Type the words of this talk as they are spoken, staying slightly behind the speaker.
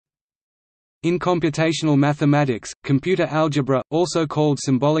In computational mathematics, computer algebra, also called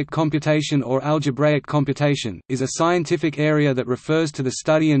symbolic computation or algebraic computation, is a scientific area that refers to the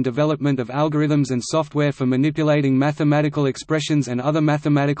study and development of algorithms and software for manipulating mathematical expressions and other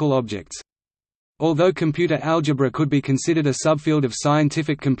mathematical objects. Although computer algebra could be considered a subfield of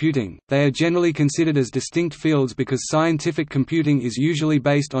scientific computing, they are generally considered as distinct fields because scientific computing is usually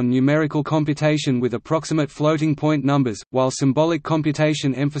based on numerical computation with approximate floating point numbers, while symbolic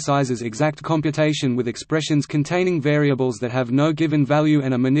computation emphasizes exact computation with expressions containing variables that have no given value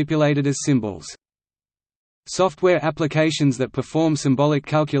and are manipulated as symbols. Software applications that perform symbolic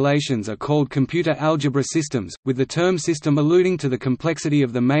calculations are called computer algebra systems, with the term system alluding to the complexity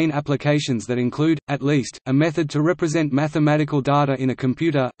of the main applications that include, at least, a method to represent mathematical data in a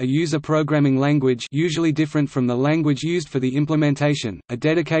computer, a user programming language usually different from the language used for the implementation, a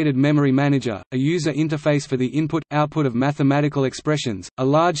dedicated memory manager, a user interface for the input-output of mathematical expressions, a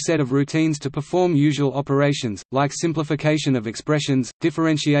large set of routines to perform usual operations, like simplification of expressions,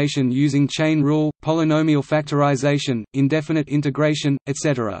 differentiation using chain rule, polynomial factorization, indefinite integration,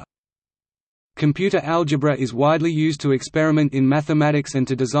 etc. Computer algebra is widely used to experiment in mathematics and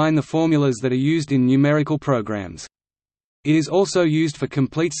to design the formulas that are used in numerical programs. It is also used for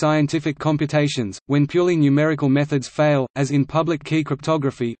complete scientific computations, when purely numerical methods fail, as in public key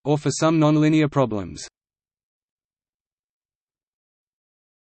cryptography, or for some nonlinear problems.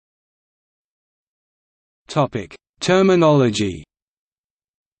 Terminology.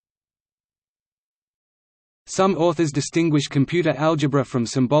 Some authors distinguish computer algebra from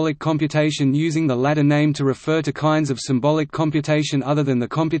symbolic computation using the latter name to refer to kinds of symbolic computation other than the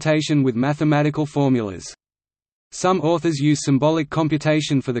computation with mathematical formulas. Some authors use symbolic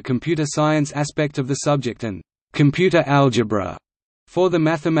computation for the computer science aspect of the subject and computer algebra for the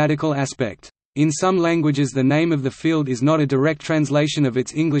mathematical aspect. In some languages the name of the field is not a direct translation of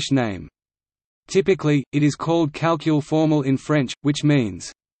its English name. Typically, it is called calcul formal in French, which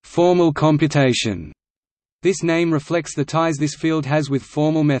means formal computation. This name reflects the ties this field has with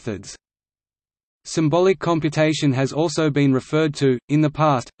formal methods. Symbolic computation has also been referred to, in the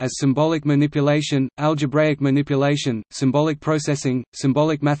past, as symbolic manipulation, algebraic manipulation, symbolic processing,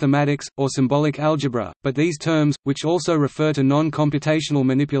 symbolic mathematics, or symbolic algebra, but these terms, which also refer to non-computational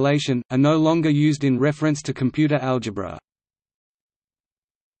manipulation, are no longer used in reference to computer algebra.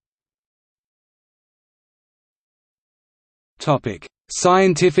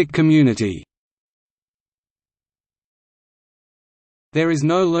 Scientific community. There is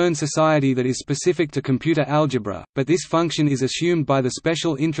no learned society that is specific to computer algebra, but this function is assumed by the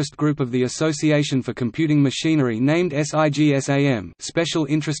special interest group of the Association for Computing Machinery named SIGSAM Special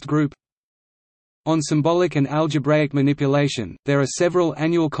Interest Group. On symbolic and algebraic manipulation, there are several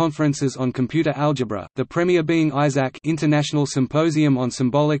annual conferences on computer algebra, the premier being ISAC International Symposium on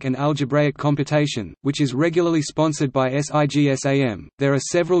Symbolic and Algebraic Computation, which is regularly sponsored by SIGSAM. There are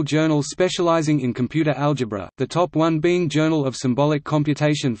several journals specializing in computer algebra, the top one being Journal of Symbolic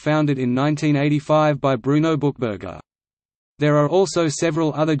Computation founded in 1985 by Bruno Buchberger. There are also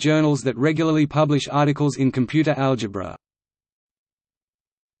several other journals that regularly publish articles in computer algebra.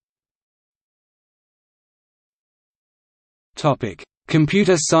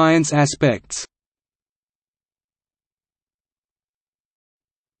 Computer science aspects.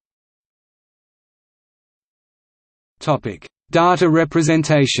 Data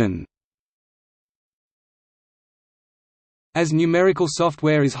representation. As numerical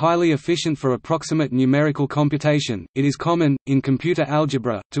software is highly efficient for approximate numerical computation, it is common, in computer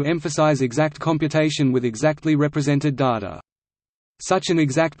algebra, to emphasize exact computation with exactly represented data. Such an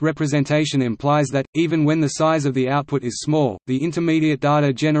exact representation implies that, even when the size of the output is small, the intermediate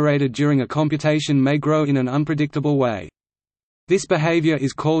data generated during a computation may grow in an unpredictable way. This behavior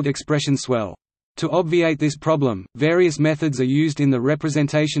is called expression swell. To obviate this problem, various methods are used in the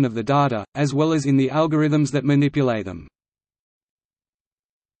representation of the data, as well as in the algorithms that manipulate them.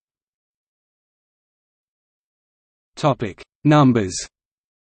 Numbers.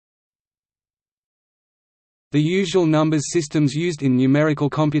 The usual numbers systems used in numerical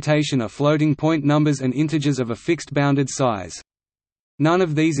computation are floating point numbers and integers of a fixed bounded size. None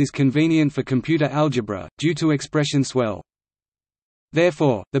of these is convenient for computer algebra, due to expression swell.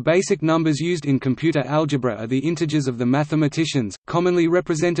 Therefore, the basic numbers used in computer algebra are the integers of the mathematicians, commonly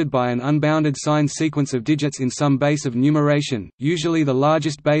represented by an unbounded signed sequence of digits in some base of numeration, usually the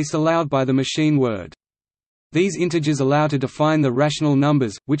largest base allowed by the machine word. These integers allow to define the rational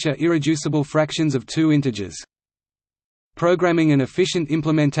numbers, which are irreducible fractions of two integers. Programming an efficient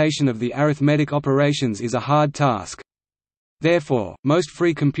implementation of the arithmetic operations is a hard task. Therefore, most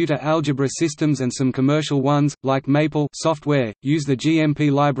free computer algebra systems and some commercial ones, like Maple software, use the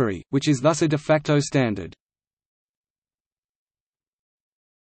GMP library, which is thus a de facto standard.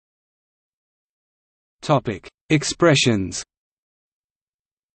 Expressions.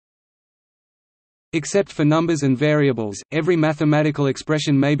 Except for numbers and variables, every mathematical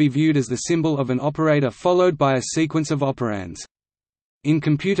expression may be viewed as the symbol of an operator followed by a sequence of operands. In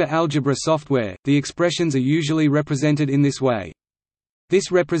computer algebra software, the expressions are usually represented in this way.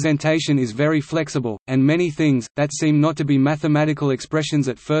 This representation is very flexible, and many things, that seem not to be mathematical expressions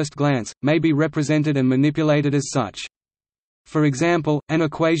at first glance, may be represented and manipulated as such. For example, an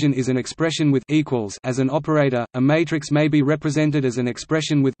equation is an expression with equals as an operator, a matrix may be represented as an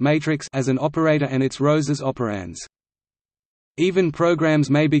expression with matrix as an operator and its rows as operands. Even programs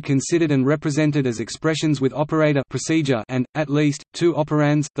may be considered and represented as expressions with operator procedure and, at least, two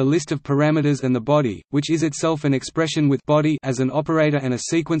operands, the list of parameters and the body, which is itself an expression with body as an operator and a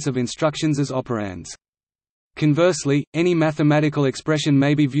sequence of instructions as operands. Conversely, any mathematical expression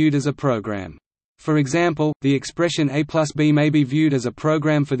may be viewed as a program. For example, the expression a plus b may be viewed as a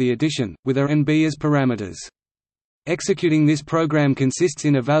program for the addition, with a and b as parameters. Executing this program consists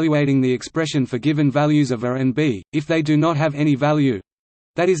in evaluating the expression for given values of a and b. If they do not have any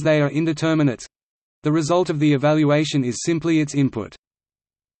value—that is, they are indeterminates—the result of the evaluation is simply its input.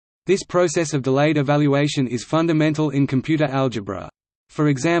 This process of delayed evaluation is fundamental in computer algebra. For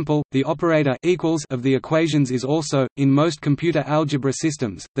example, the operator equals of the equations is also, in most computer algebra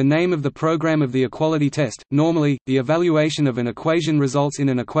systems, the name of the program of the equality test. Normally, the evaluation of an equation results in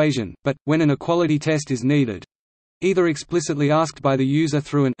an equation, but, when an equality test is needed, either explicitly asked by the user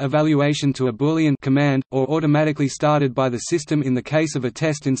through an evaluation to a Boolean command, or automatically started by the system in the case of a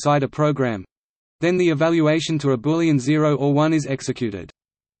test inside a program, then the evaluation to a Boolean 0 or 1 is executed.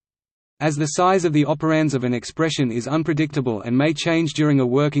 As the size of the operands of an expression is unpredictable and may change during a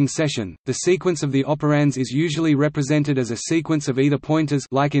working session, the sequence of the operands is usually represented as a sequence of either pointers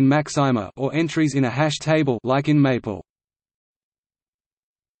like in Maxima or entries in a hash table like in Maple.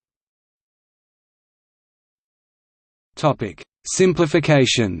 Topic: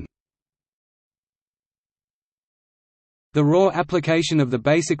 Simplification. The raw application of the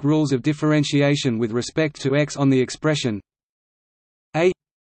basic rules of differentiation with respect to x on the expression a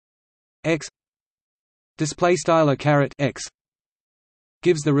x display style a caret x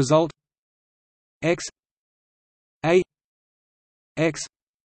gives the result x a x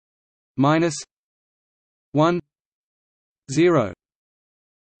minus 1 0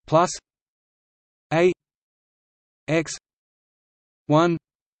 plus a x 1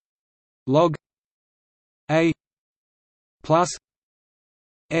 log a plus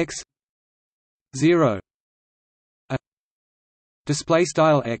x 0 display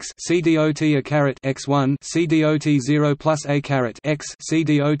style x cdot a caret x1 cdot 0 plus a caret x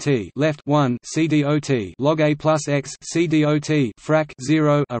cdot left 1 cdot log a plus x cdot frac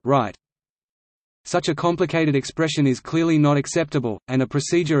 0 a right. Such a complicated expression is clearly not acceptable, and a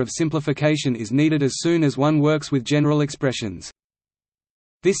procedure of simplification is needed as soon as one works with general expressions.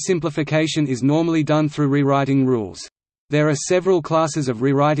 This simplification is normally done through rewriting rules. There are several classes of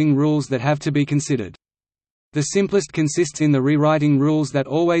rewriting rules that have to be considered. The simplest consists in the rewriting rules that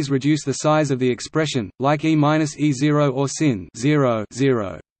always reduce the size of the expression, like e-e0 or sin 0,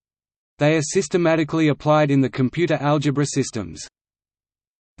 0. They are systematically applied in the computer algebra systems.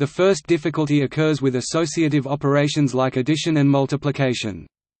 The first difficulty occurs with associative operations like addition and multiplication.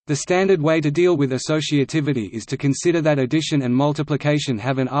 The standard way to deal with associativity is to consider that addition and multiplication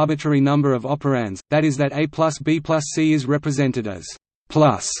have an arbitrary number of operands, that is that a plus b plus c is represented as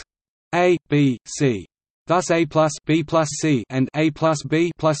plus a, b, c. Thus a plus b plus c and a plus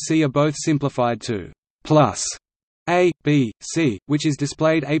b plus c are both simplified to plus a, b, c, which is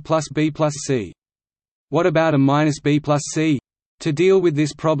displayed a plus b plus c. What about a minus b plus c? To deal with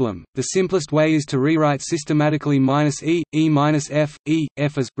this problem, the simplest way is to rewrite systematically minus e minus f,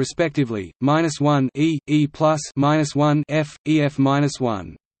 f as, respectively, minus 1 e plus minus 1 f, ef minus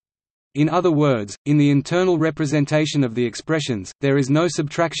 1. In other words, in the internal representation of the expressions, there is no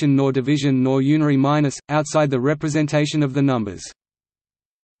subtraction nor division nor unary minus, outside the representation of the numbers.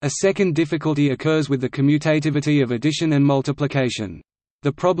 A second difficulty occurs with the commutativity of addition and multiplication.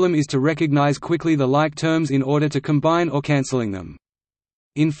 The problem is to recognize quickly the like terms in order to combine or cancelling them.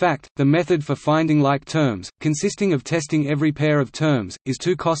 In fact, the method for finding like terms, consisting of testing every pair of terms, is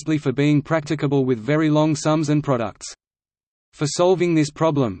too costly for being practicable with very long sums and products. For solving this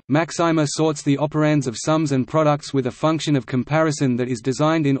problem, Maxima sorts the operands of sums and products with a function of comparison that is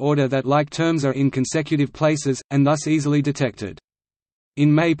designed in order that like terms are in consecutive places, and thus easily detected.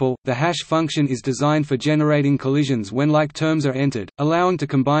 In Maple, the hash function is designed for generating collisions when like terms are entered, allowing to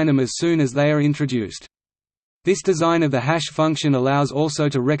combine them as soon as they are introduced. This design of the hash function allows also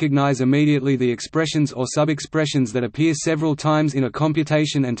to recognize immediately the expressions or sub-expressions that appear several times in a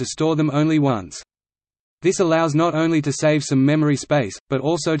computation and to store them only once. This allows not only to save some memory space, but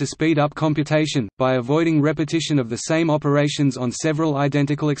also to speed up computation, by avoiding repetition of the same operations on several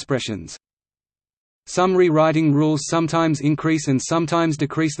identical expressions. Some rewriting rules sometimes increase and sometimes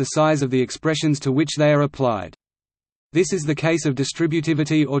decrease the size of the expressions to which they are applied. This is the case of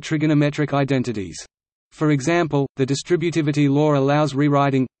distributivity or trigonometric identities. For example, the distributivity law allows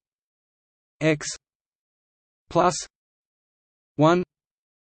rewriting x plus 1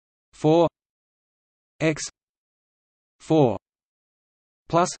 4 x 4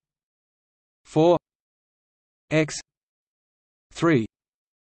 plus 4 x 3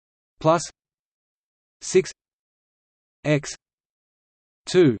 plus 6 x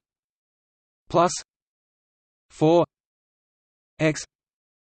 2 plus 4 x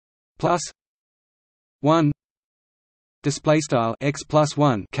plus 1 display style x plus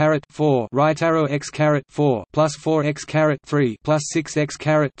 1 caret 4 right arrow x caret 4 plus 4 x caret 3 plus 6 x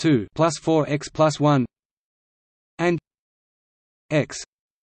caret 2 plus 4 x plus 1 and x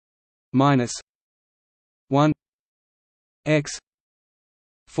minus 1 x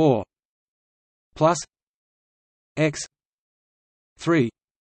 4 plus x 3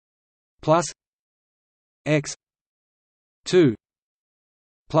 plus x 2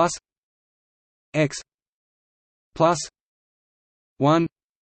 plus x plus 1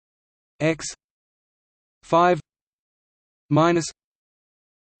 x 5 minus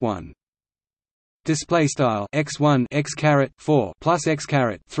 1 display style x1 x caret 4 plus x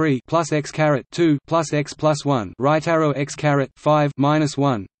caret 3 plus x caret 2 plus x plus 1 right arrow x caret 5 minus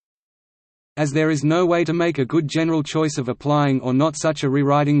 1. As there is no way to make a good general choice of applying or not such a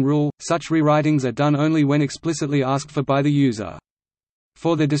rewriting rule, such rewritings are done only when explicitly asked for by the user.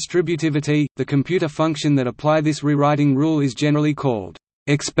 For the distributivity, the computer function that apply this rewriting rule is generally called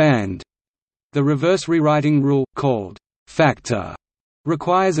expand. The reverse rewriting rule, called factor,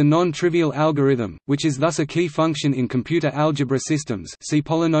 requires a non-trivial algorithm, which is thus a key function in computer algebra systems. See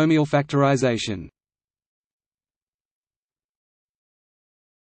polynomial factorization.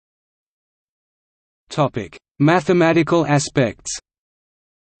 Topic: Mathematical aspects.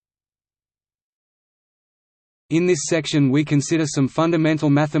 In this section we consider some fundamental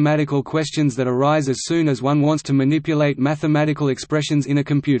mathematical questions that arise as soon as one wants to manipulate mathematical expressions in a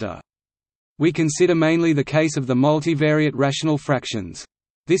computer. We consider mainly the case of the multivariate rational fractions.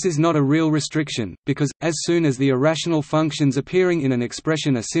 This is not a real restriction, because, as soon as the irrational functions appearing in an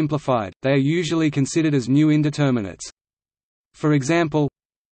expression are simplified, they are usually considered as new indeterminates. For example,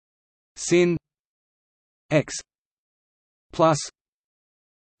 sin x plus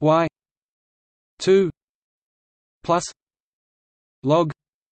y 2 plus log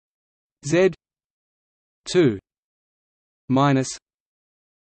z 2 minus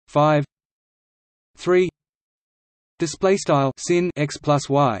 5 3 display style sin x plus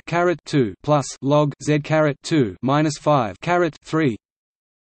y caret 2 plus log z caret 2 minus 5 caret 3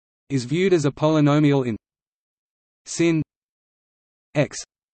 is viewed as a polynomial in sin x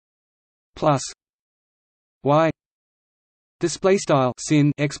plus y display style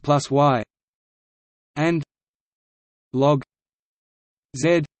sin x plus y and log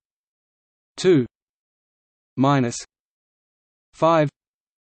z 2 minus 5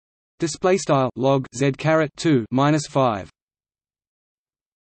 display style log z caret 2 minus 5.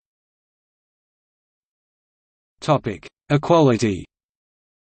 Topic: Equality.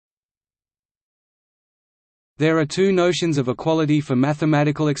 There are two notions of equality for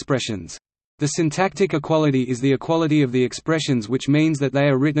mathematical expressions. The syntactic equality is the equality of the expressions, which means that they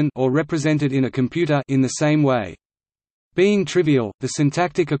are written or represented in a computer in the same way. Being trivial, the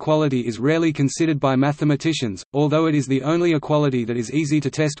syntactic equality is rarely considered by mathematicians, although it is the only equality that is easy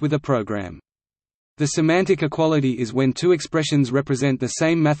to test with a program. The semantic equality is when two expressions represent the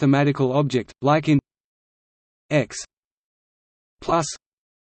same mathematical object, like in x plus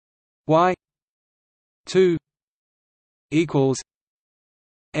y 2 equals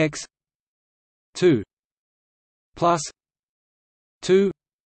x 2 plus 2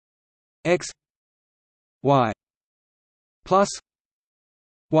 x y plus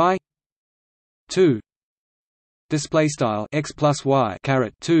y 2 display style x plus y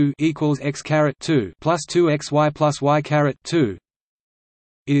caret 2 equals x caret 2 plus 2xy plus y caret 2.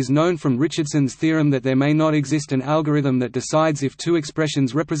 It is known from Richardson's theorem that there may not exist an algorithm that decides if two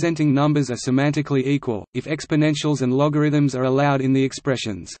expressions representing numbers are semantically equal, if exponentials and logarithms are allowed in the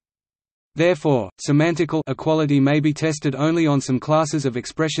expressions. Therefore, semantical equality may be tested only on some classes of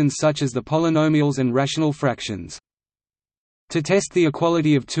expressions such as the polynomials and rational fractions. To test the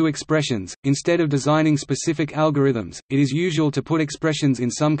equality of two expressions, instead of designing specific algorithms, it is usual to put expressions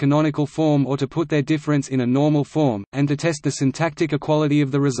in some canonical form or to put their difference in a normal form, and to test the syntactic equality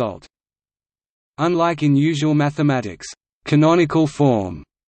of the result. Unlike in usual mathematics, canonical form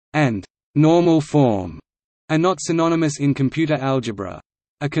and normal form are not synonymous in computer algebra.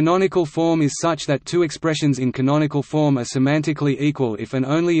 A canonical form is such that two expressions in canonical form are semantically equal if and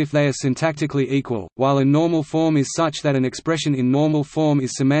only if they are syntactically equal, while a normal form is such that an expression in normal form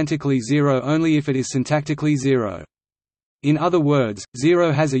is semantically zero only if it is syntactically zero. In other words,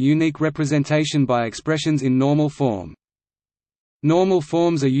 zero has a unique representation by expressions in normal form. Normal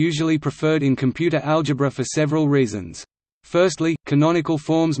forms are usually preferred in computer algebra for several reasons. Firstly, canonical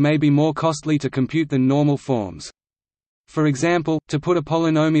forms may be more costly to compute than normal forms. For example, to put a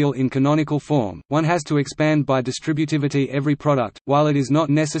polynomial in canonical form, one has to expand by distributivity every product, while it is not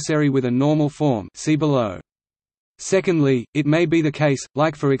necessary with a normal form, see below. Secondly, it may be the case,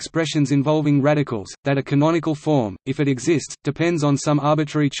 like for expressions involving radicals, that a canonical form, if it exists, depends on some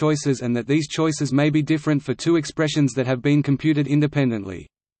arbitrary choices and that these choices may be different for two expressions that have been computed independently.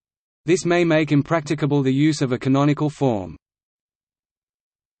 This may make impracticable the use of a canonical form.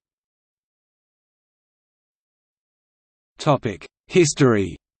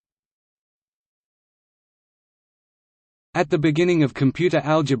 History. At the beginning of computer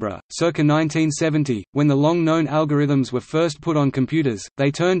algebra, circa 1970, when the long-known algorithms were first put on computers, they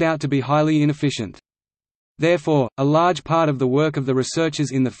turned out to be highly inefficient. Therefore, a large part of the work of the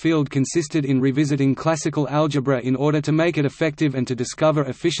researchers in the field consisted in revisiting classical algebra in order to make it effective and to discover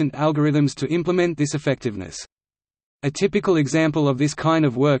efficient algorithms to implement this effectiveness. A typical example of this kind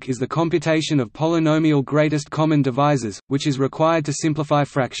of work is the computation of polynomial greatest common divisors, which is required to simplify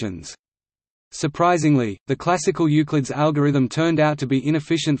fractions. Surprisingly, the classical Euclid's algorithm turned out to be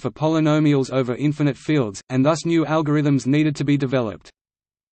inefficient for polynomials over infinite fields, and thus new algorithms needed to be developed.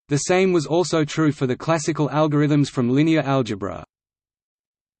 The same was also true for the classical algorithms from linear algebra.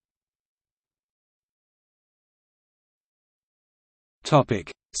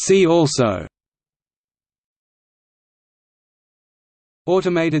 See also: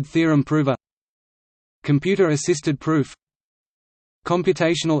 automated theorem prover, computer-assisted proof,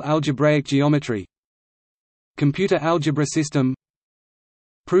 computational algebraic geometry, computer algebra system,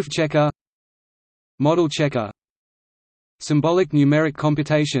 proof checker, model checker, symbolic numeric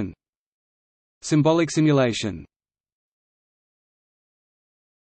computation, symbolic simulation.